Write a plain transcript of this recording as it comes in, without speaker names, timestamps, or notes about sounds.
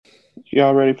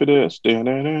Y'all ready for this? Dun,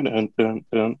 dun, dun, dun, dun,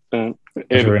 dun, dun.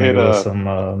 Guess we're gonna It go with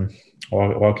some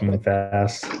walking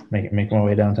fast, make my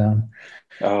way downtown.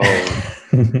 oh,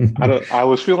 I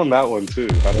was feeling that one too.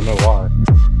 I don't know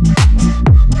why.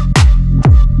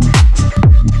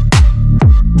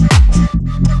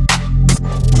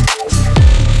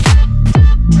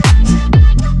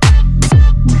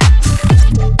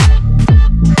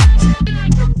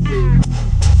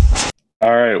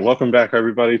 All right, welcome back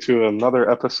everybody to another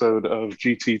episode of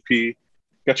GTP.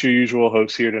 Got your usual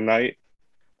hosts here tonight.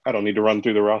 I don't need to run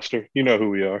through the roster. You know who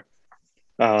we are.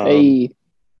 Um, Hey,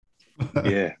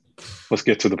 yeah, let's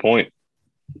get to the point.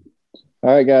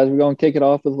 all right, guys, we're gonna kick it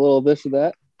off with a little this or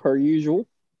that, per usual,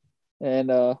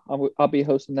 and I'll be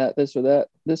hosting that this or that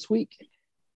this week.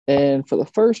 And for the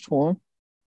first one,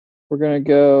 we're gonna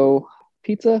go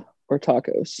pizza or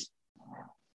tacos.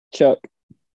 Chuck,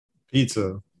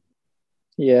 Pizza,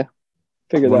 yeah,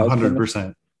 figured that was coming.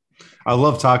 100%. I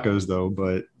love tacos though,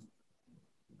 but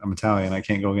I'm Italian. I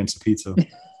can't go against a pizza.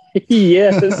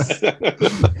 Yes,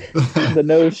 the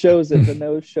nose shows it. The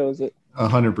nose shows it.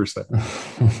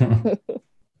 100%.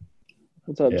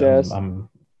 What's up, Yeah, Jazz?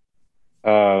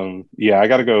 Yeah, I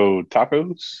got to go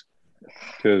tacos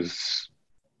because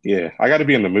I got to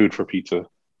be in the mood for pizza.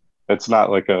 It's not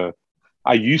like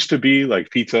I used to be like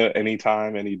pizza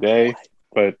anytime, any day,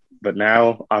 but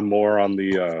now I'm more on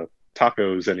the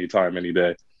tacos anytime, any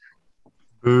day.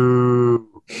 Boo.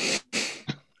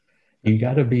 You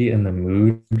gotta be in the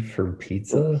mood for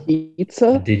pizza.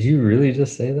 Pizza, Did you really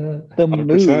just say that? the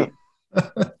 100%.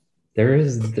 mood.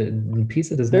 The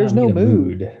pizza does There's not no need a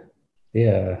mood. mood.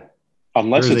 Yeah,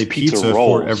 Unless There's it's a pizza, pizza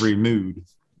rolls. for every mood,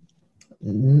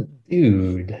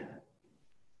 dude.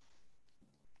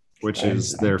 which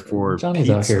is therefore Johnny's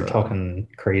pizza. out here talking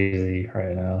crazy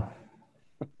right now.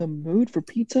 The mood for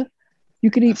pizza. You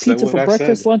can eat That's not pizza what for I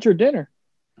breakfast, said. lunch, or dinner.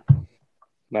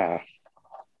 Nah,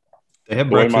 They have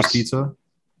The way breakfast my- pizza.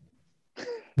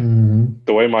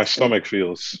 the way my stomach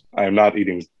feels, I am not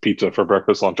eating pizza for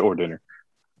breakfast, lunch, or dinner,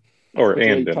 or Would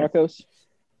you and eat dinner. tacos?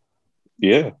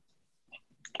 Yeah,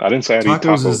 I didn't say I'd eat Tacos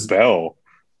Taco is- Bell.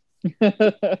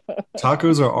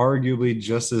 Tacos are arguably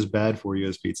just as bad for you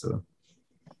as pizza.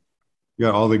 You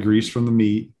got all the grease from the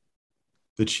meat,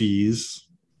 the cheese,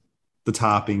 the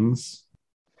toppings.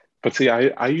 But see,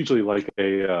 I usually like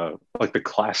like the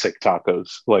classic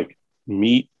tacos, like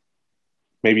meat,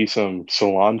 maybe some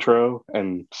cilantro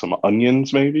and some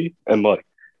onions, maybe, and like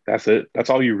that's it. That's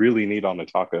all you really need on a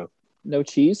taco. No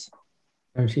cheese.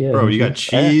 Bro, you got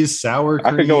cheese, sour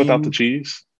cream. I could go without the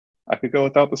cheese. I could go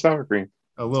without the sour cream.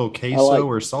 A little queso like-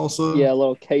 or salsa. Yeah, a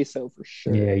little queso for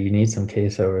sure. Yeah, you need some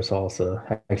queso or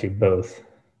salsa. Actually, both.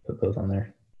 Put both on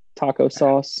there. Taco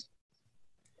sauce.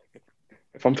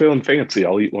 If I'm feeling fancy,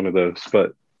 I'll eat one of those.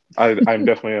 But I'm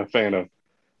definitely a fan of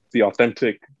the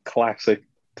authentic, classic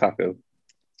taco.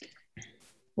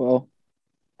 Well,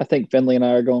 I think Finley and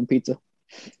I are going pizza.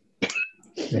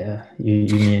 Yeah, you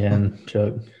me and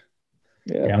Chuck.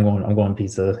 Yeah. Yeah, I'm going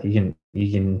pizza. You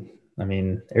can. I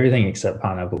mean, everything except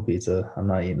pineapple pizza. I'm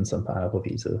not eating some pineapple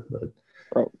pizza, but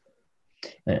Bro.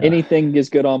 yeah. Anything is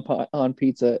good on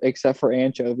pizza except for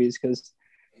anchovies because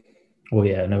Well,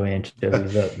 yeah, no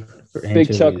anchovies.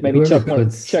 Big Chuck maybe Whoever check one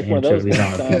puts of those anchovies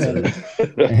next on a time.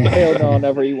 pizza. Hell no, I'll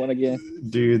never eat one again.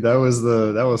 Dude, that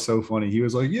was so funny. He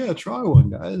was like, "Yeah, try one,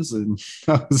 guys," and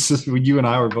I was just you and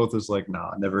I were both just like,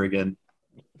 "Nah, never again."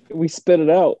 We spit it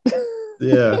out.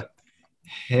 Yeah,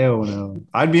 hell no.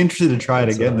 I'd be interested to try it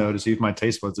That's, again though to see if my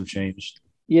taste buds have changed.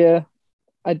 Yeah,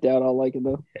 I doubt I'll like it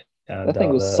though. Yeah, I That thing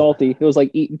doubt was that. salty. It was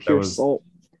like eating pure was- salt.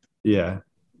 Yeah,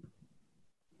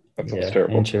 That sounds Yeah,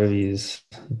 terrible. anchovies.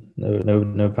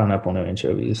 No pineapple, no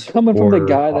anchovies. Coming from the Or-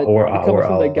 guy that or coming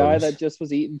from the guy olives. that just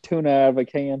was eating tuna out of a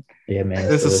can. Yeah,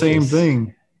 man, it's the same delicious.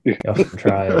 thing. Y'all should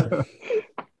try it.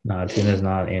 Nah, tuna's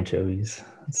not anchovies.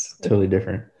 It's totally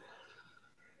different.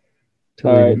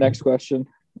 All right, next question.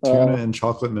 Tuna and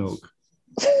chocolate milk.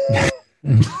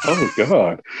 Oh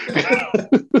God! That's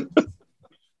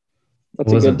It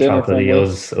a wasn't good dinner. chocolatey. Finley.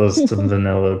 It was some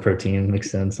vanilla protein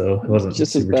mixed in, so it wasn't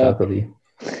Just as super bad. chocolatey.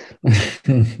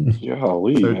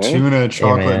 Golly, So man. tuna,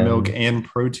 chocolate man. milk, and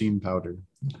protein powder.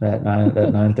 that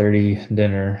 9:30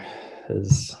 dinner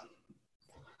is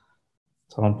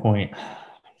it's on point.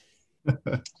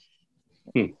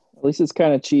 At least it's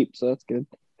kind of cheap, so that's good.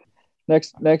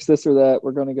 Next, this or that.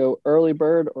 We're gonna go early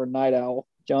bird or night owl.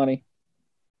 Johnny.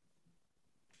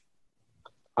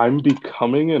 I'm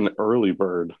becoming an early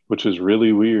bird, which is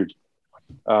really weird.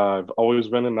 I've always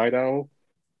been a night owl,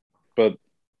 but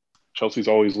Chelsea's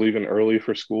always leaving early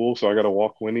for school, so I got to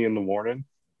walk Winnie in the morning,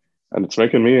 and it's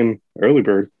making me an early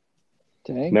bird.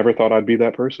 Dang. Never thought I'd be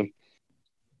that person.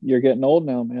 You're getting old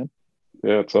now, man.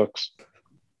 Yeah, it sucks.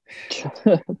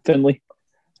 Finley.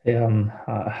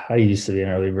 Yeah, I used to be an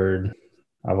early bird.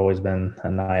 I've always been a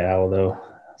night owl though.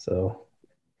 So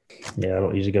yeah, I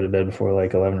don't usually go to bed before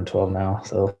like 11 or 12 now.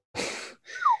 So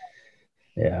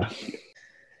yeah,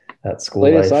 that school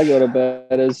Latest life. I go to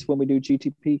bed is when we do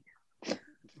GTP.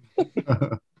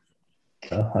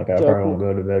 Like I probably won't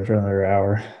go to bed for another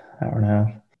hour and a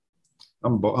half.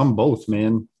 I'm both,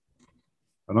 man.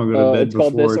 I don't go to bed it's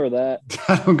before. called this or that.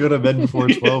 I don't go to bed before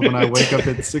 12 when I wake up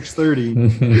at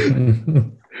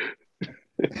 6:30.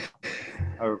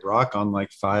 I rock on like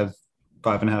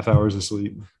 5.5 hours of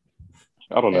sleep.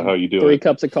 I don't know how you do 3 it.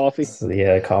 cups of coffee. So,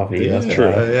 yeah, coffee. Yeah, That's true.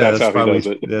 what I- yeah, That's how he does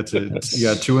it. That's it. You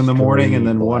got 2 in the morning and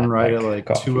then one right at like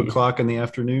Coffee. 2 o'clock in the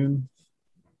afternoon.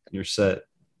 You're set.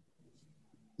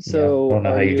 So I don't know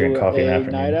how are you drink coffee in the a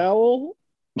afternoon. night owl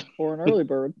or an early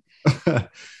bird?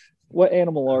 What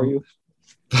animal are you?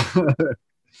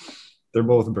 They're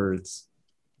both birds.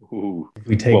 Ooh. If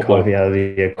we take Well, coffee out of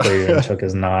the equation, Chuck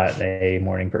is not a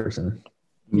morning person.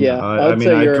 Yeah, No, I would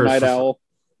say you're a night owl.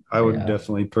 I would Yeah.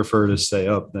 definitely prefer to stay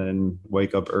up than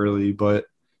wake up early, but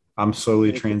I'm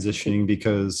slowly transitioning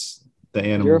because the You're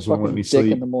a animals won't let fucking me dick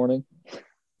sleep. in the morning.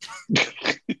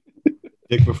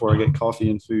 Dick before I get coffee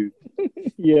and food.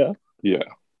 Yeah. Yeah.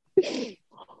 I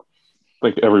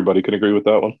think everybody can agree with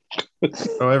that one.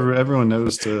 Oh, everyone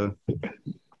knows to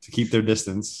keep their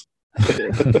distance.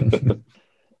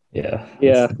 Yeah.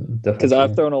 Yeah, Because Because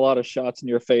I've thrown a lot of shots in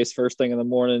your face first thing in the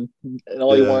morning, and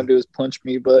all you Yeah. want to do is punch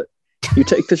me, but you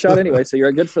take the shot anyway, so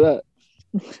you're good for that.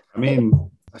 I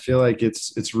mean, I feel like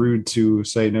it's rude to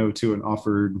say no to an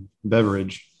offered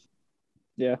beverage.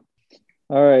 Yeah.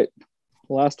 All right.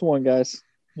 Last one, guys.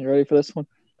 You ready for this one?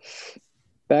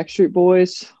 Backstreet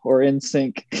Boys or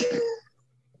NSYNC?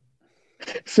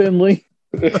 Finley.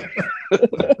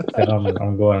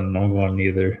 I'm going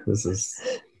neither. This is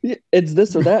It's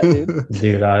this or that, dude.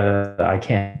 dude, I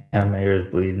can't have my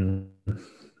ears bleeding.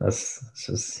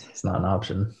 It's not an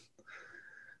option.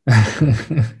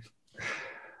 I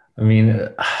mean,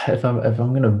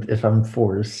 if I'm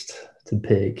forced to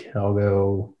pick, I'll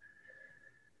go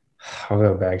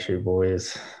Backstreet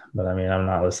Boys. But I mean, I'm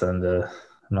not listening to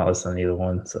either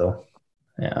one. So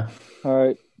yeah. All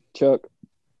right, Chuck.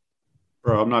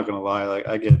 Bro, I'm not gonna lie, like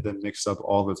I get them mixed up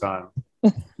all the time.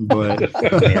 But I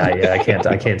mean, I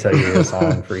can't tell you a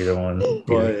song for either one.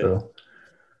 But- So.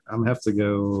 I have to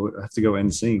go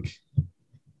NSYNC.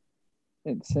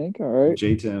 NSYNC. All right.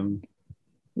 J-Tim.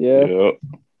 Yeah. Yeah.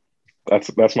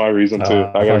 That's my reason too. I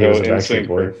thought gotta he go was a in Backstreet sync.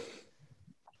 Boy.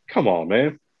 Come on,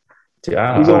 man. Dude,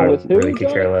 I You going don't with who, really could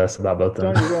John? care less about both of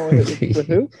John, them. you're going with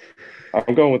who?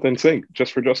 I'm going with NSYNC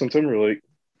just for Justin Timberlake.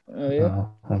 Oh, yeah.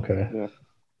 Oh, okay. Yeah.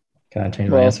 Can I change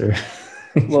my Well- answer?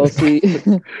 Well, see.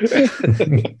 Hope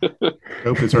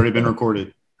it's already been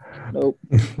recorded. Nope.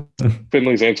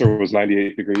 Finley's answer was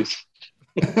 98 degrees.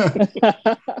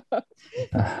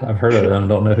 I've heard of them.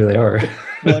 Don't know who they are.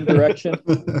 One Direction.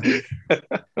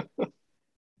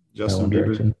 Justin One Bieber.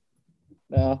 Direction.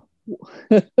 No.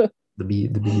 The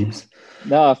Biebs.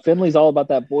 Nah, Finley's all about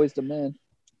that boys to men.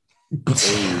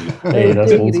 Hey,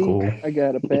 that's old diggity, school. I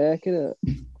gotta back it up.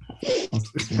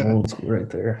 That's some old school right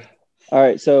there. All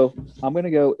right, so I'm gonna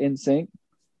go NSYNC,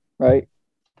 right,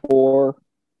 for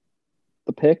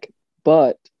the pick,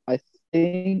 but I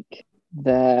think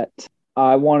that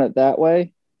I Want It That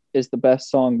Way is the best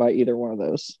song by either one of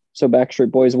those. So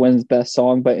Backstreet Boys wins best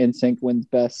song, but NSYNC wins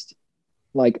best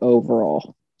like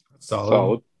overall.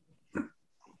 Solid.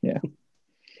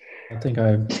 I think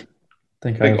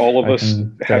all of us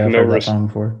can say have I've no heard that res- song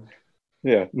before.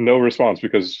 Yeah, no response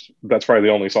because that's probably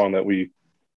the only song that we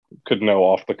could know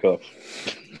off the cuff.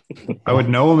 I would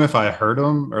know them if I heard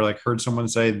them or like heard someone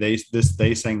say they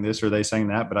sang this or they sang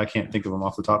that, but I can't think of them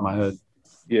off the top of my head.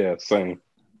 Yeah, same.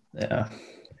 Yeah.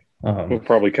 We'll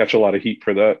probably catch a lot of heat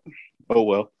for that. Oh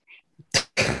well.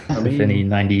 If any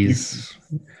 90s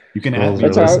You can girls add are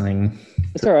That's all right. listening,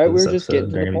 It's all right. to We this were just episode, getting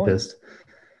to they're the gonna be point. pissed.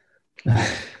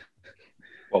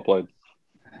 Well played.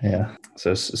 Yeah.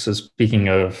 So speaking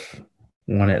of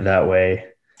Want It That Way,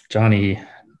 Johnny,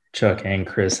 Chuck, and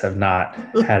Chris have not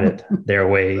had it their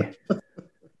way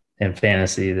in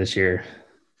fantasy this year.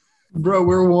 Bro,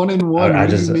 we're 1-1. What I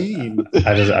do just- you mean?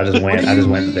 I just What went do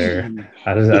you there. mean?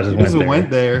 I just You went just there. went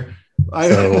there.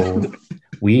 So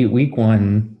week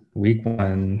one, we're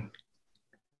gonna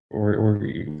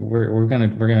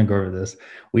go over this.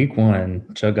 Week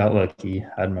one, Chuck got lucky.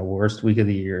 I had my worst week of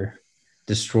the year.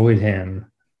 Destroyed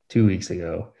him 2 weeks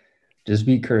ago. Just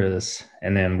beat Chris,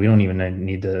 and then we don't even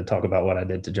need to talk about what I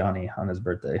did to Johnny on his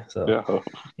birthday. So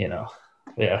Yeah.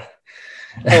 yeah.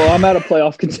 Oh, I'm out of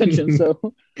playoff contention, so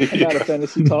I'm out of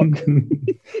fantasy talk.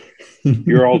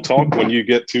 You're all talk when you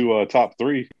get to top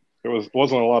 3. There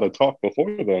wasn't a lot of talk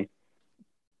before then.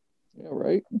 Yeah,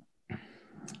 right.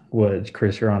 What,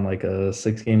 Chris? You're on like a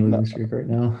 6-game losing streak right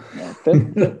now.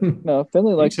 No,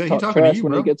 Finley likes to talk trash you,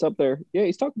 when bro. he gets up there. Yeah,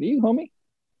 he's talking to you, homie.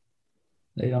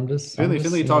 Hey,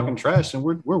 Finley talking trash, and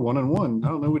we're 1-1. I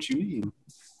don't know what you mean.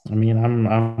 I mean, I'm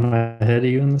ahead of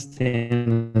you in the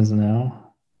standings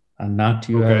now. I knocked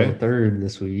you out of third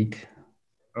this week.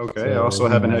 Okay. So, I also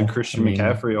haven't had Christian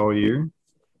McCaffrey all year,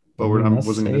 but I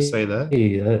wasn't going to say that.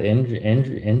 Hey,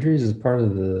 injuries is part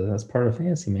of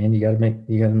fantasy, man. You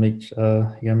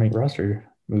gotta make roster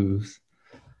moves.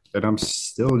 But I'm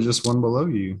still just one below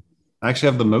you. I actually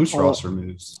have the most roster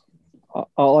moves.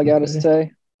 All I gotta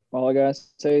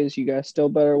say is you guys still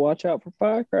better watch out for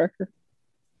Firecracker.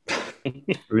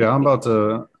 Yeah, I'm about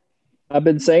to. I've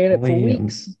been saying it for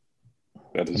weeks.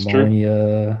 That is true.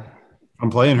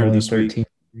 I'm playing her this week. 13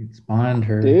 weeks behind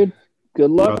her, dude. Good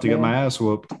luck. I'm about to get my ass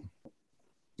whooped.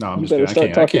 No, I'm You just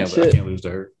kidding. I can't lose to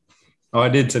her. Oh, I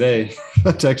did today.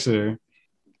 I texted her.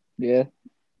 Yeah,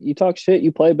 you talk shit.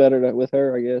 You play better with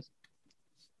her, I guess.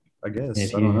 I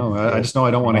don't know. I just know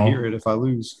I don't want to hear it if I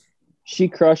lose. She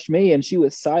crushed me, and she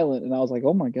was silent, and I was like,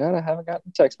 "Oh my god, I haven't gotten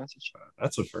a text message."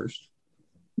 That's a first.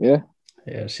 Yeah.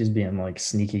 Yeah, she's being like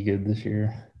sneaky good this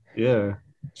year. Yeah,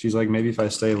 she's like, maybe if I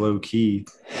stay low key,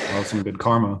 I'll have some good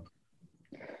karma.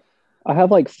 I have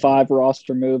like 5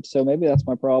 roster moves, so maybe that's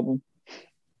my problem.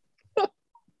 Do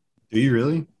you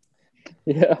really?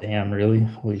 Yeah. Damn, really?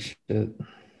 Holy shit.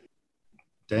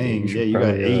 Dang, you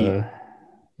got 8.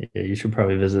 Yeah, you should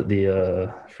probably visit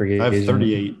the free agent. I have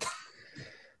 38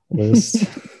 list.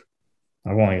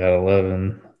 I've only got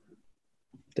 11.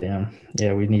 Damn.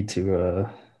 Yeah, we need to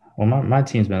well, my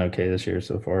team's been okay this year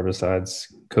so far, besides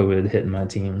COVID hitting my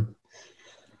team.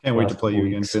 Can't wait to play you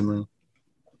again, Finley.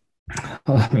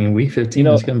 Well, I mean, week 15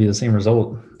 is going to be the same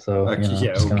result. So,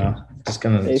 just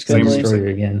gonna destroy you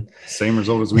again. Same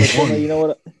result as week 1. You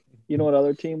know what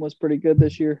other team was pretty good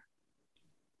this year?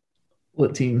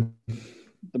 What team?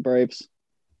 The Braves.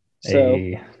 So,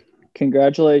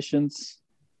 congratulations.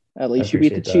 At least you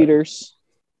beat the cheaters.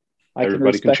 I can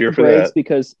respect the Braves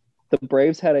because the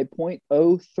Braves had a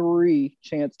 .03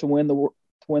 chance to win the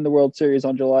World Series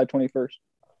on July 21st.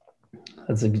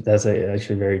 That's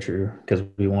actually very true because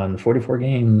we won 44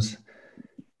 games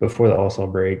before the All-Star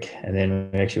break, and then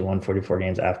we actually won 44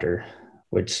 games after,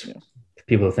 which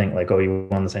people think like, oh, you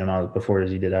won the same amount before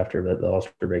as you did after, but the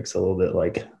All-Star break's a little bit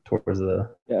like towards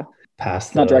the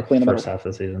past not directly in the first half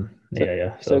of the season.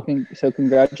 So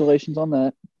congratulations on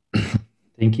that.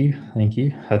 Thank you.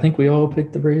 I think we all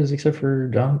picked the Braves except for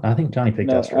John. I think Johnny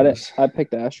picked Astros. I picked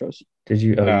the Astros. Did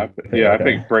you? I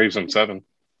picked Braves in 7.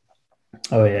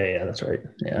 Oh yeah, that's right.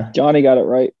 Yeah, Johnny got it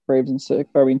right. Braves in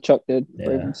 6. I mean, Chuck did. Yeah,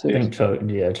 Braves in 6. I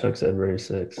think Chuck said Braves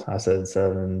 6. I said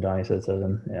 7. Johnny said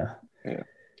 7. Yeah.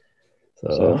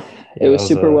 So it was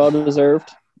super well deserved.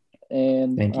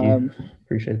 And thank you.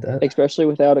 Appreciate that. Especially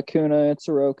without Acuna and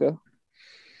Soroka.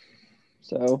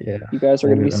 So you guys are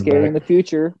going to be scared in the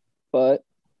future, but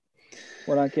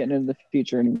we're not getting into the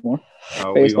future anymore.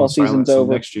 Baseball season's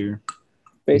over. Next year.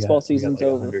 Baseball season's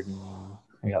over.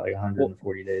 We got like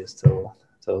 140 days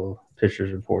till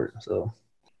pitchers report, so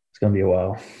it's gonna be a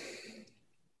while.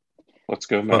 Let's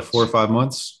go, Mets. About 4 or 5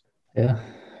 months. Yeah.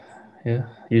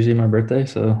 Usually my birthday,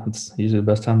 so it's usually the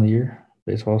best time of the year.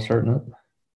 Baseball's starting up.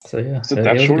 So is it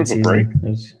that short of a break? It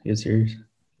was a good series.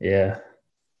 Yeah.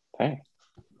 Dang.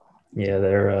 Yeah,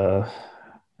 they're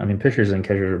pitchers and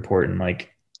catchers report in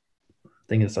like I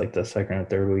think it's like the second or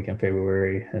third week in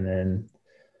February, and then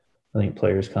I think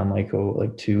players come like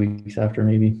 2 weeks after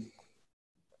maybe.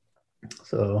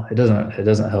 So it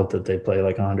doesn't help that they play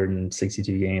like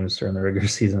 162 games during the regular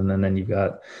season, and then you've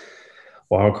got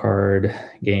wild card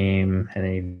game, and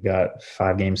then you've got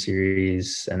 5-game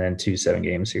series, and then 2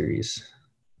 7-game series.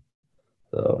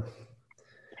 So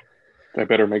they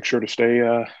better make sure to stay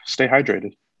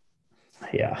hydrated.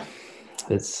 Yeah,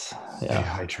 it's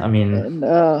hydrated. I mean, and,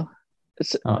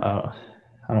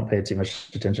 I don't pay too much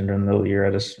attention during the middle of the year.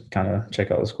 I just kind of check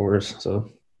out the scores. So,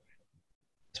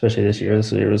 especially this year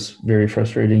was very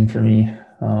frustrating for me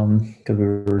because we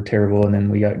were terrible and then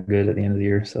we got good at the end of the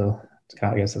year. So,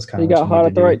 I guess that's kind of you got hot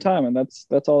at the right time, and that's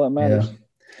all that matters. Yeah.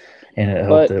 And it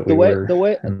helped that we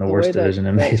were in the worst division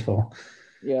in baseball.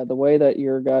 Yeah, the way that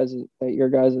your guys'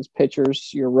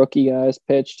 pitchers, your rookie guys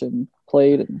pitched and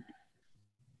played, and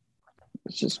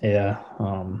it's just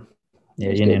Ian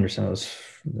Anderson was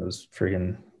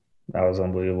freaking. That was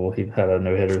unbelievable. He had a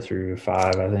no-hitter through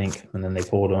 5, I think, and then they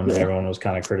pulled him, and everyone was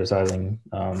kind of criticizing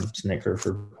Snitker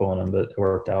for pulling him, but it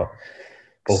worked out.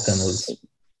 bullpen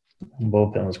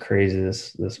was crazy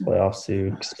this playoffs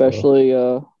too. Especially,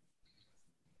 I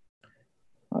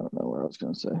don't know what I was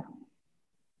going to say.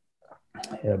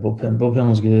 Yeah, bullpen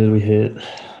was good. We hit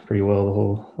pretty well the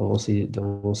whole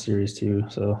series too.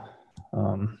 So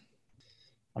I'm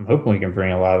hoping we can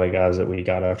bring a lot of the guys that we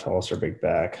got after All-Star break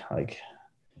back. Like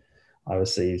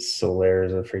obviously Soler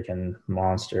is a freaking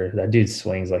monster. That dude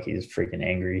swings like he's freaking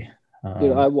angry.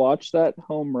 Dude, I watched that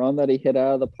home run that he hit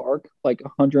out of the park like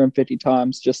 150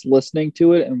 times, just listening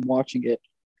to it and watching it.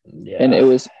 Yeah. And it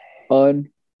was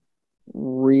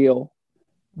unreal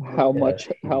how much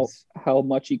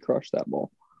he crushed that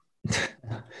ball.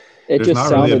 There's just not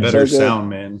sounded really a better so good. sound,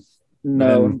 man.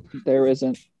 No, there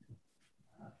isn't.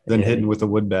 Than hitting with a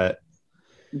wood bat.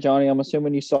 Johnny, I'm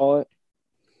assuming you saw it.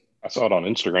 I saw it on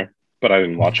Instagram, but I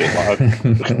didn't watch it live.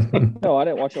 No, I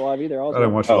didn't watch it live either. I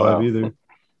didn't watch it live either.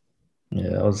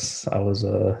 Yeah, I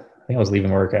think I was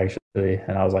leaving work actually,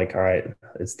 and I was like, all right,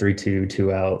 it's 3-2,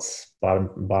 2 outs,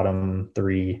 bottom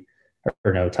three,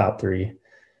 or no, top three,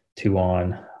 2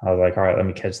 on. I was like, all right, let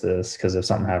me catch this because if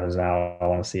something happens now, I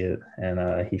want to see it. And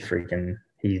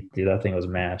dude, that thing was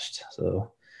matched.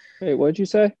 So, wait, what did you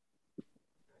say?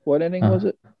 What inning was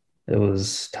it? It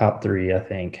was top 3, I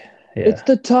think. Yeah. It's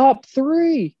the top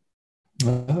 3.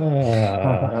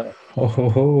 Oh.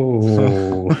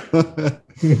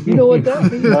 You know what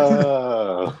that means?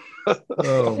 Oh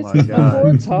my it's god!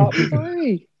 Before top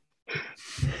 3.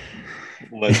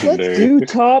 Legendary. Let's do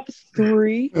top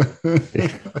 3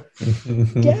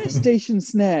 gas station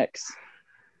snacks.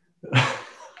 All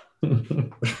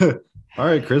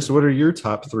right, Chris. What are your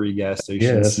top 3 gas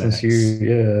station snacks?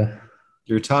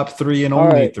 Your top 3 and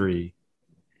only 3.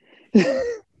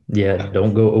 Yeah,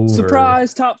 don't go over.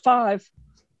 Surprise, top 5.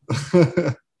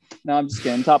 No, I'm just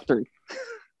kidding. Top 3.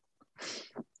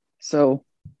 So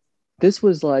this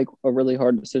was like a really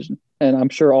hard decision. And I'm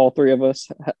sure all 3 of us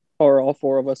or all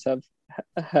 4 of us have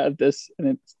had this, and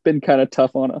it's been kind of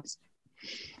tough on us.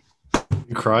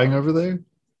 You crying over there?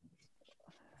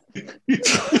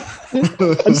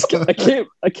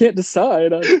 I can't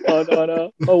decide on what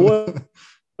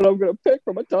I'm going to pick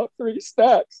from my top 3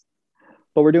 snacks.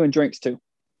 But we're doing drinks too.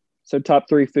 So top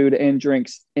 3 food and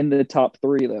drinks in the top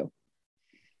 3 though.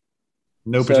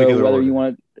 No particular whether order. you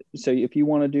want to, so if you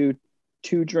want to do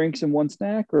 2 drinks and 1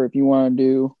 snack, or if you want to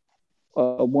do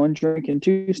 1 drink and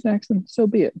 2 snacks, then so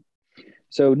be it.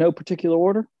 So no particular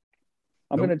order.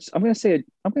 I'm gonna say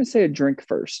a drink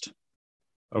first.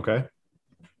 Okay.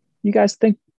 You guys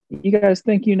think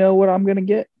you know what I'm gonna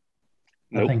get?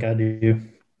 Nope. I think I do.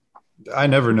 I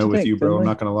never know with you, bro. I'm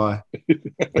not gonna lie.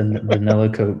 Vanilla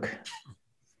Coke.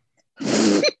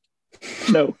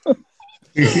 No.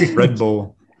 Red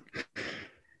Bull.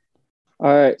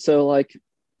 All right, so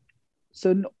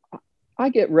I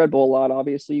get Red Bull a lot.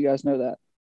 Obviously, you guys know that,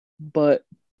 but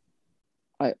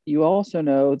I also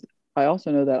know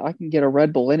that I can get a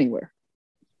Red Bull anywhere.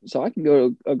 So I can go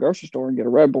to a grocery store and get a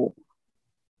Red Bull.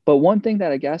 But one thing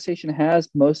that a gas station has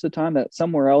most of the time that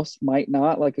somewhere else might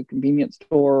not, like a convenience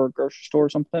store or grocery store or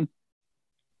something,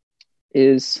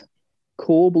 is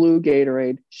Cool Blue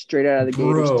Gatorade straight out of the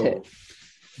Gator's tit.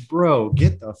 Bro,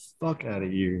 get the fuck out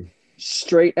of here.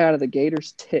 Straight out of the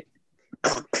Gator's tit.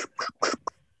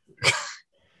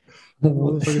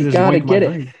 You gotta get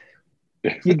it.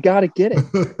 You gotta get it.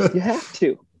 You have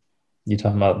to. You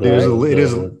talking about it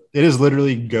is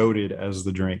literally goated as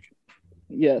the drink.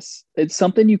 Yes, it's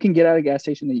something you can get at a gas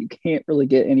station that you can't really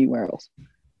get anywhere else,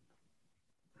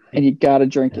 and you gotta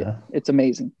drink it. It's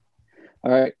amazing.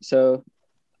 All right, so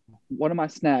one of my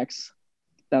snacks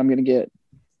that I'm gonna get,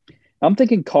 I'm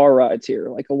thinking car rides here,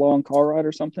 like a long car ride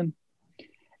or something.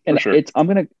 And sure. I'm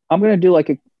gonna do like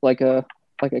a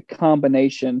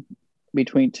combination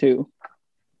between 2,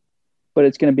 but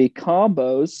it's gonna be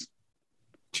combos,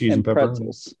 cheese and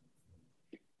pretzels.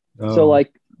 Oh. So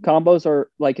like combos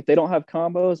are like, if they don't have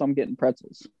combos, I'm getting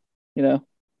pretzels. You know.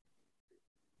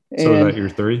 So is that your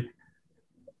 3?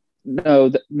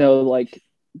 No, like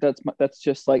that's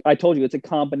just like I told you, it's a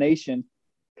combination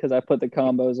because I put the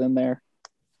combos in there.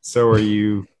 So are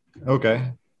you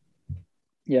okay?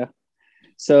 Yeah.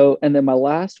 So, and then my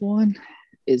last one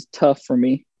is tough for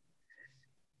me,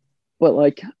 but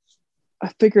like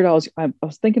I figured I was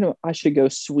thinking I should go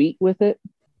sweet with it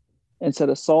instead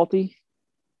of salty.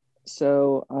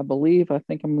 So I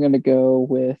think I'm going to go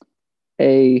with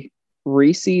a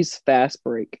Reese's Fast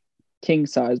Break king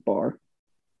size bar.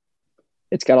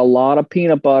 It's got a lot of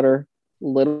peanut butter, a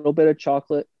little bit of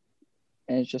chocolate,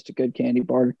 and it's just a good candy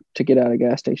bar to get out of a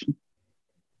gas station.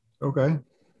 Okay.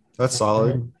 That's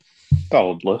solid.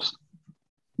 Solid list.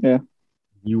 Yeah.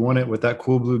 You want it with that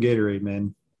Cool Blue Gatorade,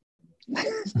 man.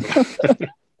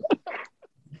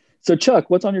 So, Chuck,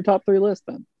 what's on your top 3 list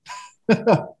then?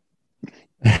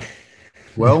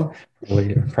 Well,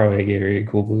 probably a Gatorade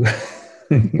Cool Blue.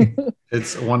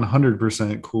 it's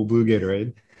 100% Cool Blue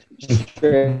Gatorade.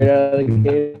 Straight out of the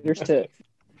Gator's tip.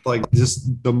 Like,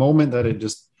 just the moment that it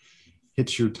just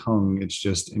hits your tongue, it's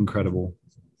just incredible.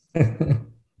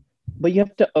 But you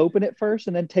have to open it first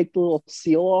and then take the little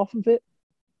seal off of it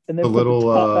and then The put little,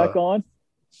 the top back on.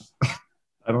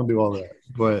 I don't do all that,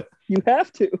 but You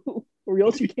have to, or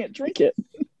else you can't drink it.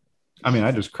 I mean,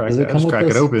 I just crack Does it. it I come just with crack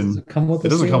this- it open. does it come with It the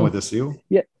doesn't come seal? with the seal.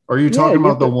 Yeah. Are you Yeah, talking you about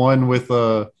have the to- one with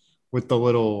the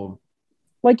little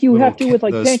Like you little have to with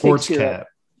like the pancake sports syrup. cap?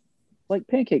 Like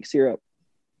pancake syrup.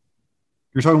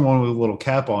 You're talking one with a little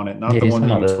cap on it, not Yeah, the he's one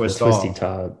talking that you about twist the twisty off.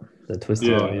 top. The twisty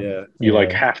Yeah. Oh top. yeah. You like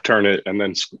Yeah. half turn it and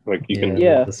then like you can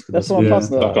Yeah, the- that's the what I'm talking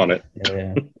squeeze about. stuck on it.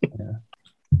 Yeah.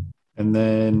 And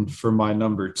then for my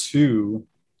number 2,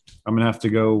 I'm gonna have to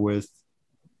go with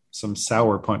some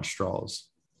Sour Punch straws.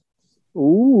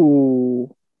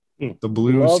 Ooh. The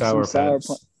blue Love Sour some sour Punch.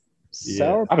 punch. Yeah.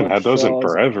 Sour I haven't punch had those in straws.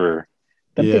 forever.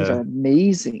 Them things Yeah. are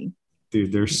amazing.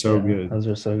 Dude, they're so Yeah, good. Those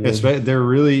are so good. They're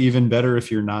really even better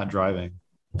if you're not driving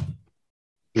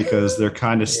because they're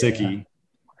kind of Yeah. sticky.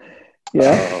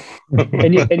 Yeah. Oh.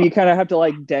 And you kind of have to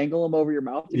like dangle them over your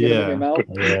mouth to get them in your mouth.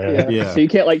 Yeah. Yeah. So you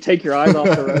can't like take your eyes off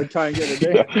the road, try and get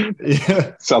it in.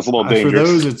 Yeah. Sounds a little For dangerous.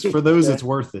 those Yeah. it's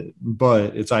worth it,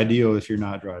 but it's ideal if you're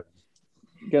not driving.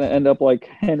 Gonna end up like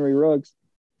Henry Ruggs.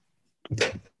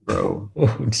 Bro, Oh,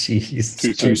 jeez.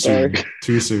 too sorry. soon.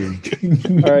 Too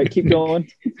soon. All right, keep going.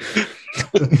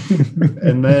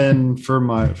 And then for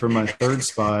my third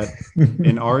spot,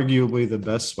 and arguably the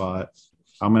best spot,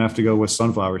 I'm gonna have to go with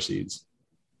sunflower seeds.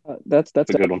 That's That's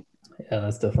a good one. Yeah,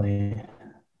 that's definitely.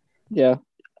 yeah.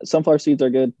 Sunflower seeds are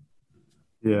good.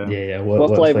 Yeah. Yeah. What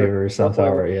What flavor? flavor? What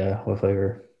Sunflower. flavor? Yeah. What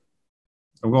flavor?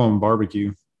 I'm going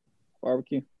barbecue.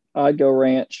 Barbecue. I'd go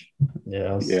ranch.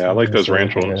 Yeah. Yeah, I like those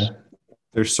ranch ones.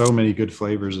 There's so many good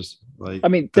flavors. Like I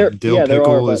mean, the there dill yeah, there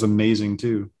pickle are. is But, amazing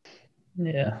too.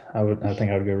 Yeah. I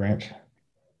think I would go ranch.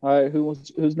 all right,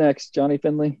 who's next? Johnny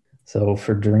Finley. So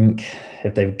for drink,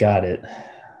 if they've got it,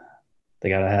 they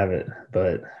gotta have it.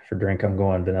 But for drink, I'm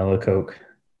going vanilla Coke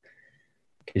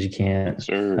because you can't.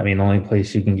 Sure. I mean, the only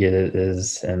place you can get it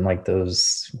is in like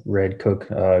those red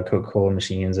Coca-Cola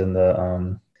machines in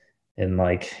the in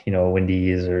like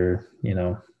Wendy's or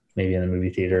maybe in the movie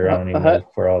theater. I don't even know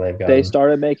where all they've got. They them.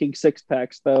 started making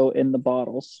 6-packs though in the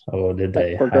bottles. Oh, did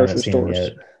they? for I haven't grocery seen them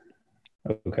stores.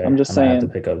 yet. Okay, I'm just I might have to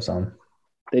saying. pick up some.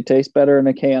 They taste better in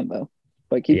a can though.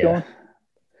 But keep going.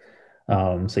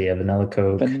 So yeah, vanilla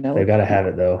Coke. Vanilla They've got to Coke. have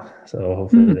it though. So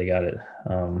hopefully they got it.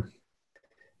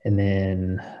 And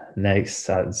then next,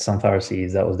 sunflower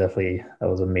seeds. That was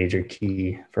a major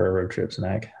key for a road trip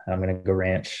snack. I'm gonna go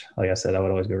ranch. Like I said, I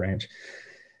would always go ranch.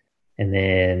 And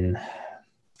then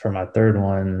for my third,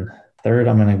 I'm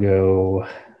gonna go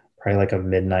probably like a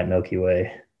midnight Milky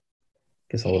Way.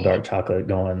 Get a little dark chocolate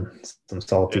going, some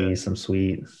salty, Yeah. some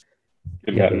sweet.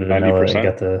 Give You got that the vanilla, you 90%.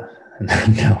 got the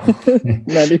no.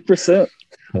 90%.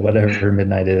 Whatever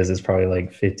midnight is probably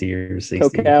like 50 or 60.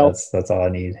 Cacao. That's all I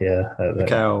need. Yeah.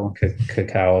 Cacao.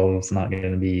 Cacao is not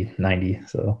going to be 90.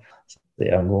 So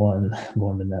yeah, I'm going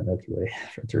midnight Milky Way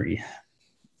for 3.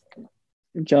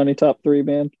 Johnny, top 3,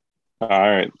 man. All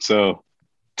right. So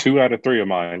 2 out of 3 of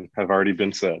mine have already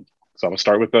been said. So I'm gonna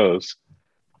start with those.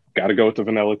 Got to go with the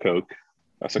vanilla Coke.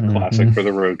 That's a classic Mhm. for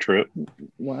the road trip.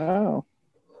 Wow.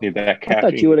 Need that I caffeine.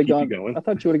 thought you would have to keep gone. you going. I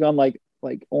thought you would have gone like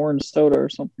orange soda or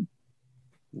something.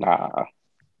 Nah,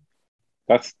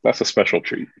 that's a special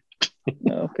treat.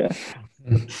 No, okay.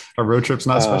 A road trip's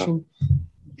not special.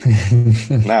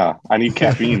 Nah, I need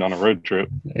caffeine on a road trip.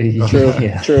 True,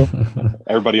 Yeah. true.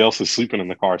 Everybody else is sleeping in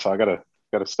the car, so I gotta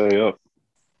stay up.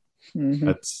 Mhm.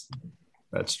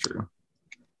 That's true.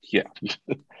 Yeah.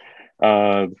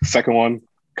 Second one,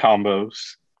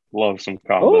 combos. Love some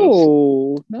combos.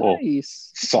 Oh, Well,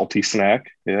 nice. Salty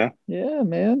snack. Yeah. Yeah,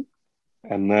 man.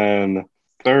 And then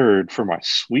third for my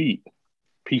sweet,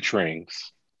 peach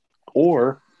rings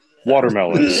or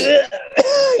watermelon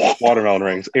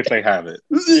rings if they have it.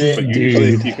 But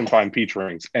usually Dude. you can find peach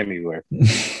rings anywhere.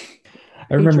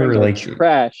 I remember Peach rings are like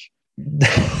trash.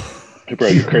 Bro,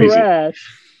 you're crazy.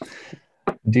 Trash.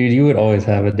 dude, you would always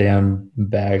have a damn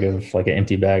bag of like an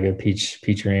empty bag of peach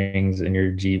rings in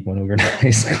your Jeep when we were in high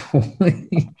school.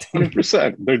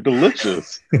 100%. They're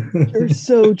delicious. They're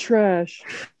so trash.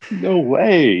 No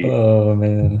way. Oh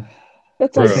man.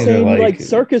 That's Bro. like saying you Like- like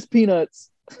circus peanuts.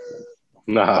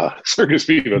 Nah, circus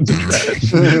peanuts are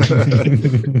trash.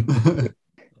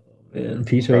 Man,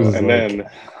 peach Bro, rings is and like then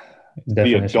the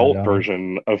definition of adult Johnny.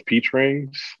 version of peach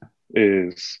rings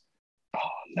is, oh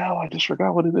no, I just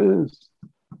forgot what it is.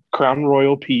 Crown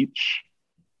Royal Peach,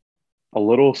 a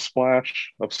little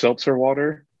splash of seltzer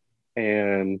water,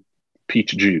 and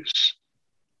peach juice.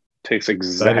 Tastes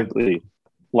exactly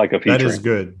like a peach That is ring.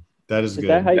 good. That is Is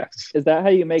that how good. you, Yes. is that how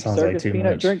you make Sounds like circus too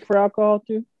peanut much. drink for alcohol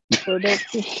too? For adults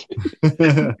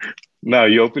too? No,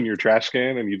 you open your trash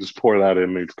can and you just pour that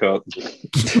in each cup.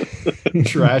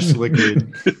 Trash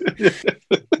liquid.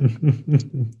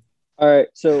 All right,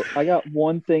 so I got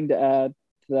one thing to add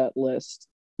to that list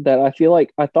that I feel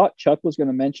like I thought Chuck was going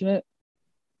to mention it,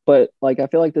 but like I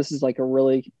feel like this is like a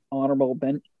really honorable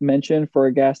mention for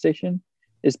a gas station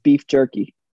is beef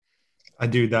jerky.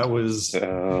 Dude, that was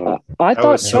I thought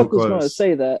was so Chuck was going to close.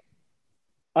 say that.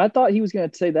 I thought he was going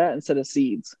to say that instead of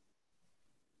seeds.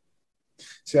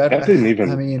 See, I didn't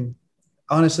even. I mean,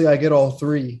 honestly, I get all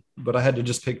three, but I had to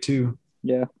just pick two.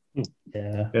 Yeah.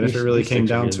 Yeah. And if it really came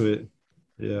down to it,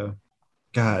 yeah.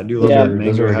 God, I do love Yeah. that those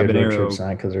mango are a good road trip habanero.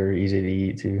 snack because they're easy to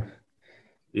eat too.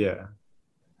 Yeah.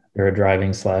 They're a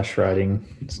driving/riding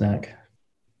snack.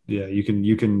 Yeah, you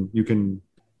can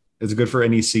it's good for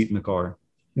any seat in the car.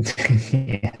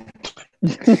 Yeah.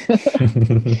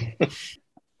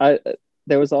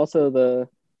 There was also the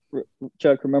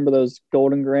Chuck. Remember those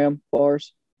Golden Graham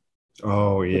bars?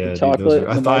 Oh yeah, the dude, chocolate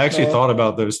those and the I actually marshmallow? thought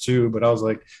about those too, but I was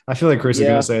like, I feel like Chris is Yeah.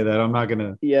 gonna say that. I'm not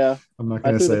gonna Yeah,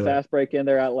 I say threw the that. fast break in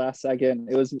there at last second.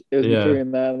 It was Yeah.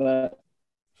 between that and that.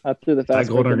 I threw the That fast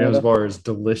break Golden in there. Grams though. bar is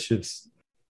delicious.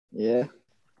 Yeah.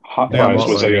 Hot Yeah, fries I'm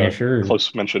was also a sure.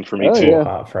 close mention for me Oh, too. yeah.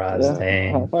 Hot fries, Yeah.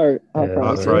 dang. Hot Yeah, fries.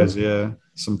 Hot fries, yeah.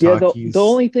 Some Yeah, Takis. the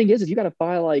only thing is you got to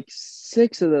buy like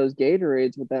 6 of those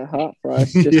Gatorades with that hot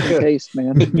fries just Yeah. in case,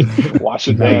 man. Wash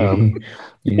it No, down.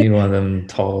 you need one of them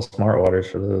tall smart waters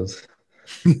for those.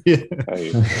 Yeah.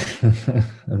 Hey,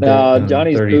 Nah,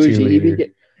 Johnny's 32 bougie.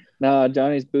 liter.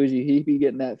 Johnny's bougie. He be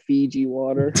getting that Fiji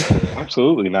water.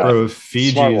 absolutely not. Bro,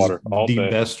 Fiji Smart is water all the day.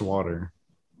 best water.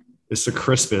 It's the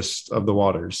crispest of the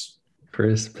waters.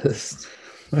 Crispest.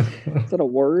 Is that a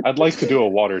word? I'd like to do a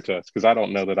water test because I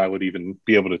don't know that I would even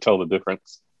be able to tell the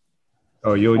difference.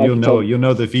 Oh, I you'll can know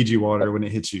tell- the Fiji water when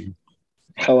it hits you.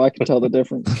 Oh, I can tell the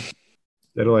difference.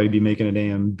 That'll like be making a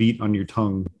damn beat on your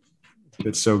tongue.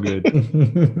 It's so good.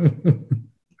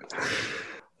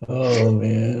 Oh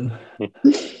man.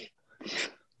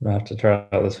 I have to try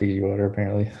out this Fiji water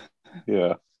apparently.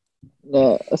 Yeah.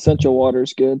 Essential water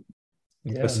is good.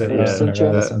 Yeah, That's I've it. never Yeah,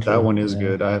 had Essential. that one is yeah.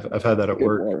 good. I've had that at Good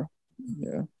work. water.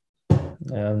 Yeah,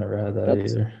 Yeah, I've never had that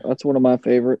That's- either. that's one of my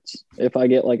favorites. If I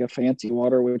get like a fancy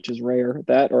water, which is rare,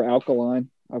 that or alkaline.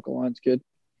 Alkaline's good.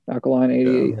 Alkaline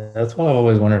 88. Yeah, that's what I've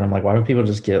always wondered. I'm like, why don't people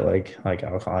just get like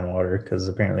alkaline water? Because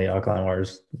apparently alkaline water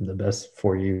is the best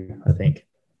for you, I think.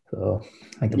 So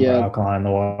like the Yeah. more alkaline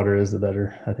the water is, the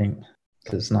better, I think.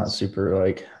 Because it's not super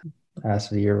like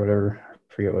acidy or whatever. I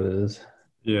forget what it is.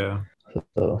 Yeah.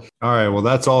 So All right. Well,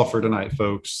 that's all for tonight,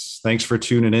 folks. Thanks for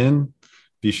tuning in.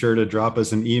 Be sure to drop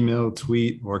us an email,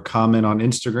 tweet, or comment on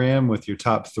Instagram with your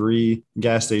top 3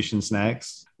 gas station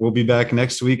snacks. We'll be back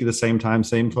next week at the same time,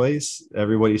 same place.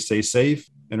 Everybody stay safe.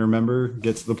 And remember,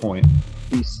 get to the point.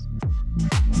 Peace.